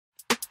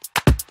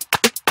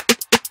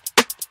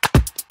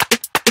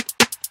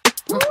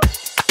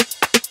What's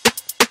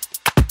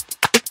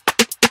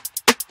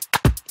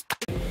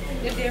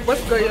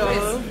good,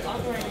 y'all?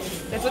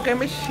 It's okay,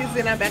 Mzcheezy,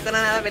 and I'm back on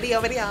another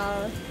video. We're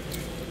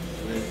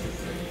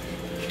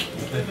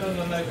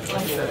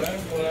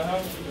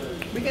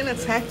getting a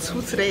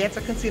tattoo today. As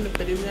I can see in the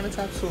video, we're getting a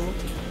tattoo.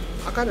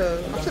 I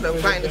should have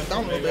written this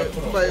down a little bit,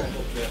 but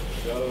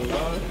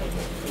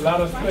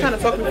I'm trying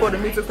to talk before the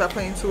music start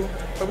playing too.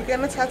 But we're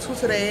getting a tattoo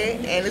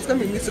today, and it's gonna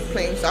be music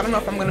playing. So I don't know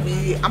if I'm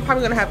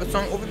probably gonna have a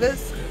song over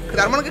this because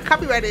I don't want to get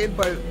copyrighted.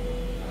 But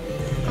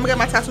I'm gonna get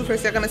my tattoo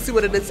first. You're gonna see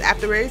what it is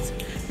afterwards.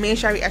 Me and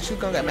Shari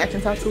actually gonna get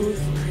matching tattoos,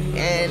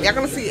 and y'all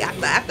gonna see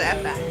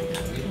after.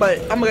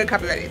 But I'm gonna get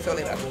copyrighted so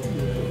later.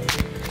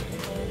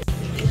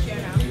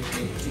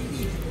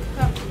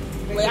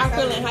 What y'all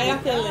feeling? How y'all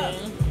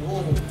feeling?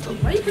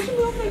 Why you pushing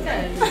me off like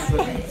that?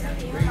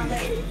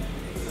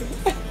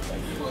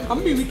 I'm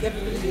gonna be weak after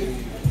this.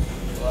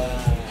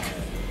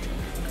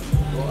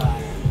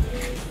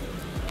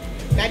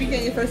 Now you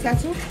getting your first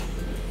tattoo?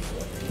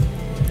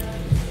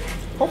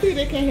 Hopefully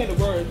they can't hear the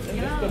words and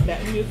just the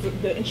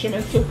music, the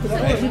instruments too, because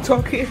I'm gonna be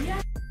talking.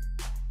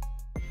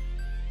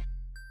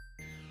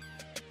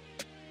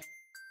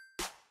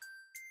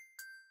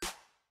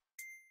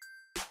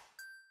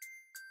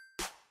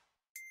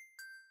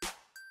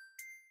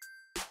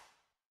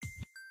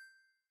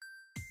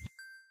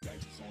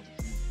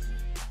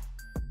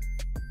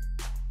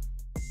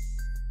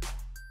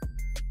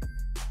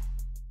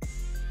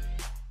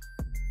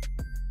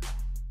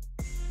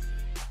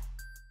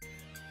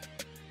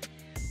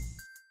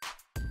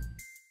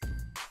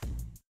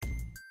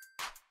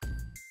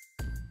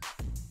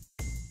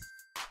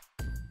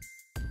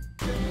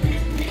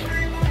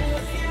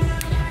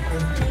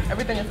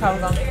 Everything is how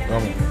it's on.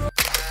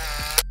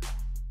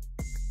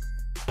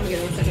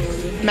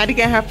 Maddie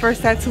getting her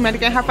first tattoo.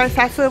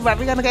 But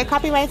we're gonna get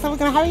copyright, so we're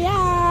gonna hurry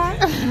up.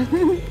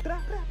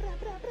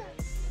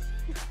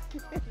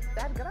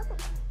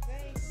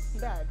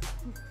 Dad.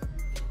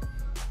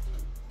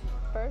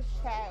 First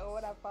chat or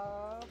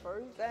whatever.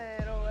 First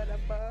chat or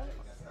whatever.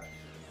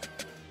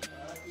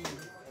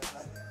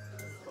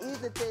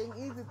 Easy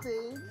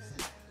thing.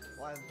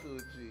 1, 2,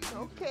 3.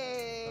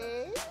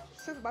 Okay.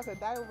 She's about to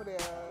die over there.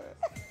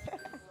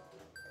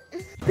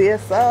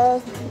 This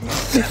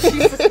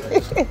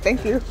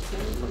thank you.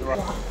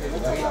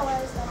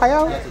 How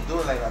y'all?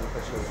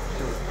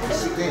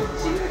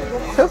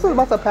 Chelsea was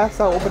about to pass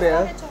out over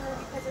there.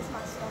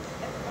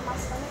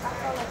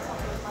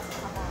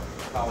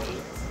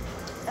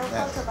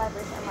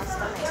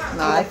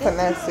 Nah, I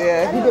finesse,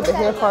 yeah. He did the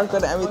hair part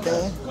and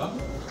everything.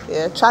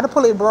 Yeah, try to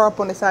pull it bra up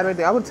on the side right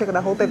there. I would take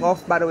the whole thing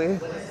off, by the way.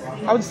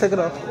 I would just take it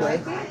off.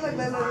 Like.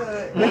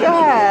 Look at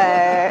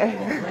that.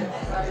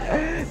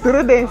 Do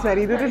the dance,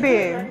 Maddie. Do the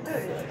dance.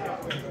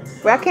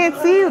 But I can't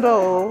see you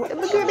though.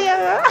 Look at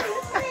that.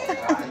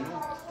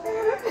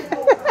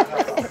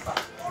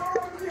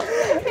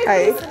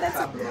 Hey,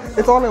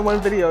 it's all in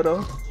one video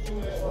though.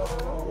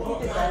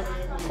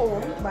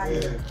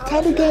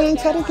 Teddy gang.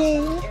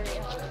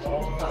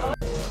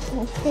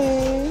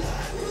 Okay.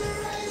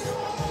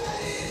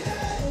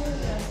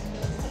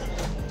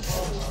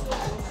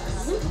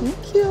 You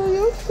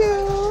cute.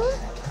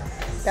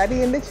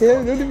 Daddy in the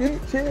chair.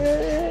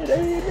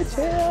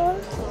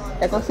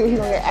 They're gonna see what he's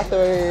gonna get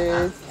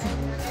afterwards.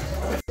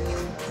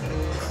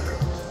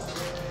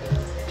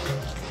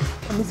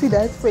 Let me see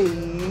Dad's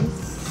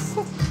face.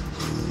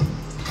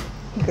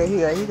 He good.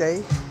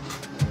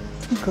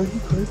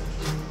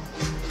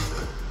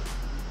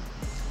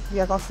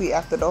 Y'all gonna see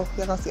after though.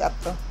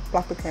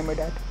 Block the camera,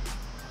 Dad.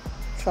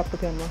 Stop the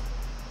camera.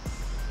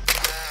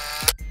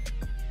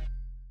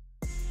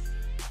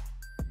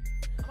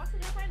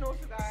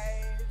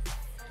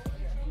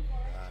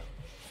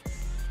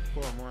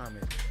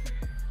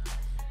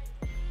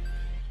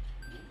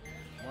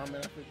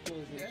 Mohammed, I feel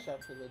close in the shop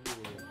for the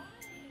video.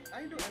 I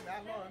ain't doing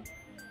that long.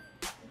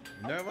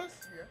 Nervous?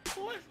 Yeah.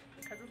 What?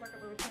 Because it's like a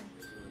little thing.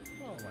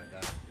 Oh my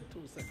God.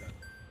 2 seconds.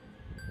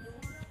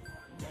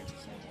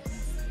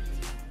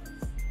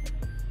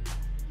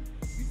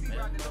 You see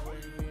where I did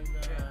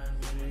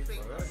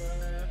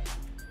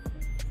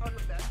Oh,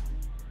 look that.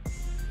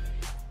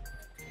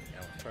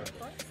 That was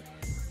perfect.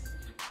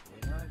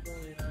 We're not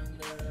going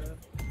under.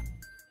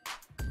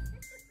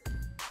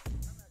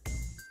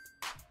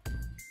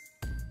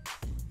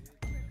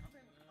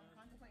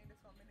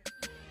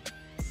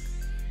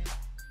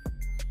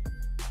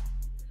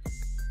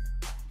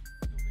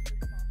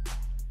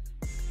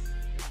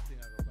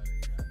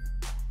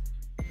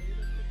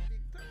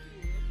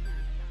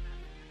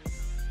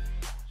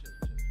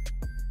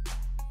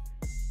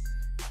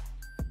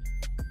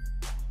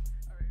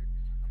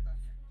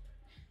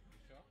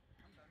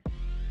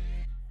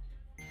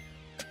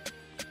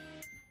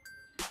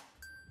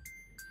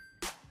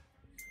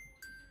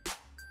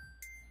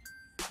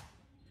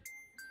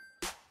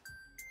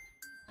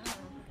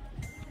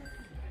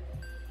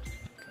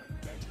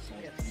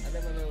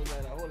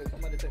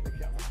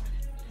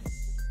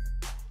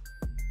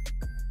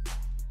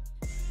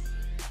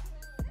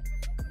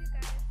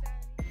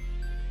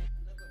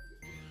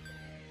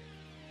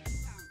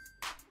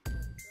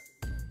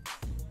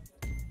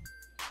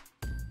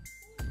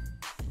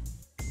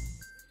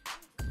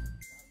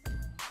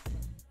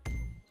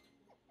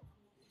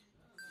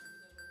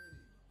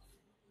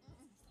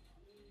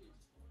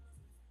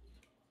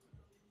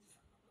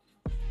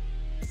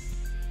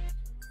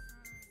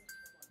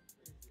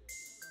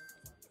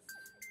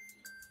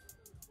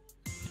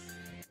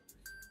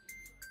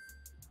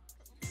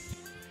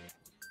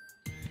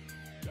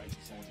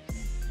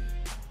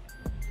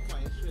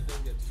 shit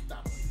doesn't get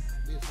stopped.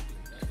 Basically,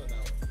 that's what that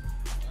was.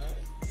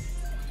 Alright?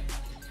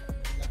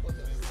 That was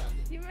it.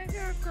 You make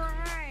her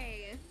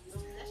cry.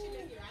 You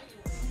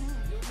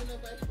don't know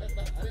if I expect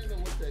that. I didn't know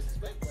what to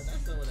expect, but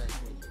that's not what I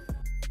expected.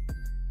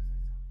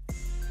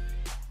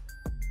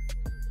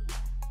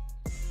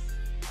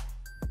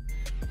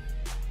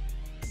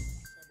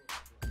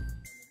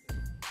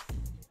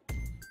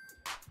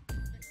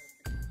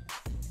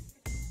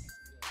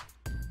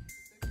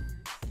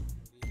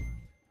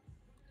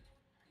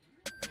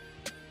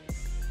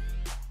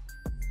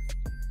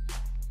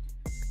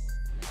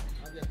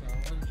 I'll get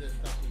 100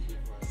 tacos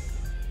before I go.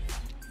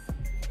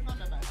 It's not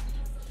that bad.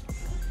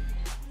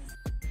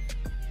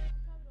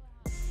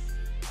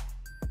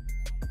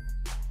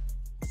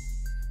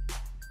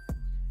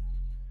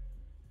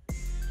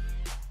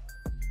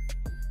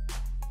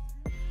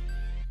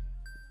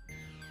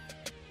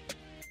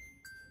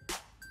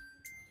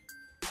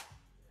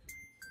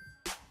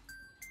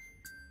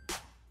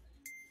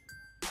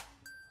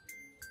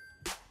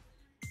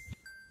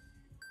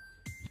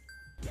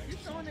 You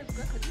showing it good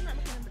because you're not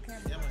looking at the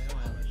camera. Yeah, man,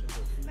 should go.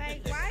 Like,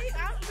 why you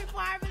out before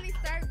I really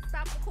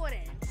stop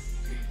recording?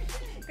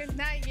 Because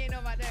now you're getting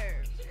on my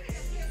nerves.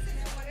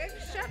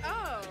 Shut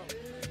up.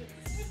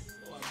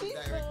 She's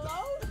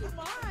close to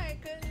mine.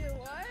 Because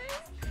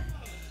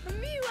what?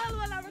 Me,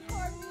 when I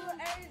record you,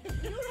 and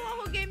you the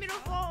one who gave me the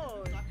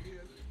phone.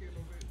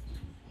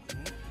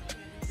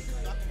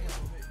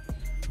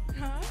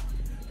 Huh?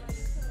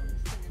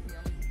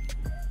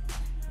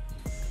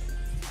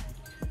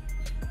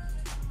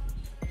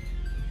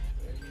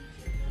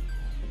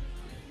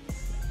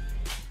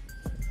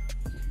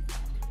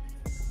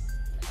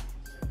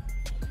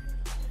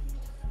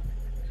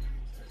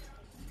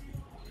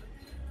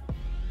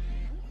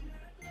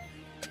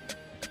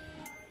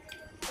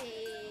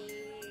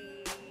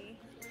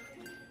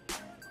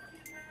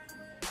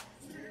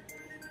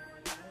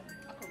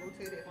 I could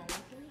rotate it if I want to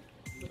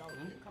without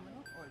it coming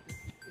up, or just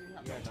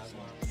Yeah, that's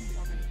why.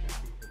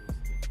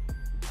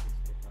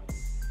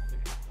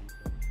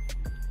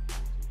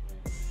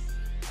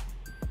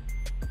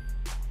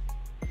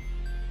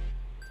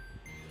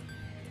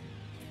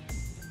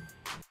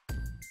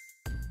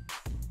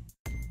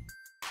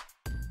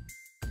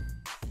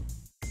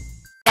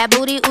 That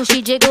booty, ooh,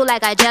 she jiggle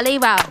like a jelly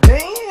roll.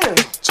 Damn.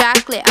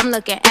 Chocolate, I'm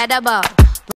looking edible.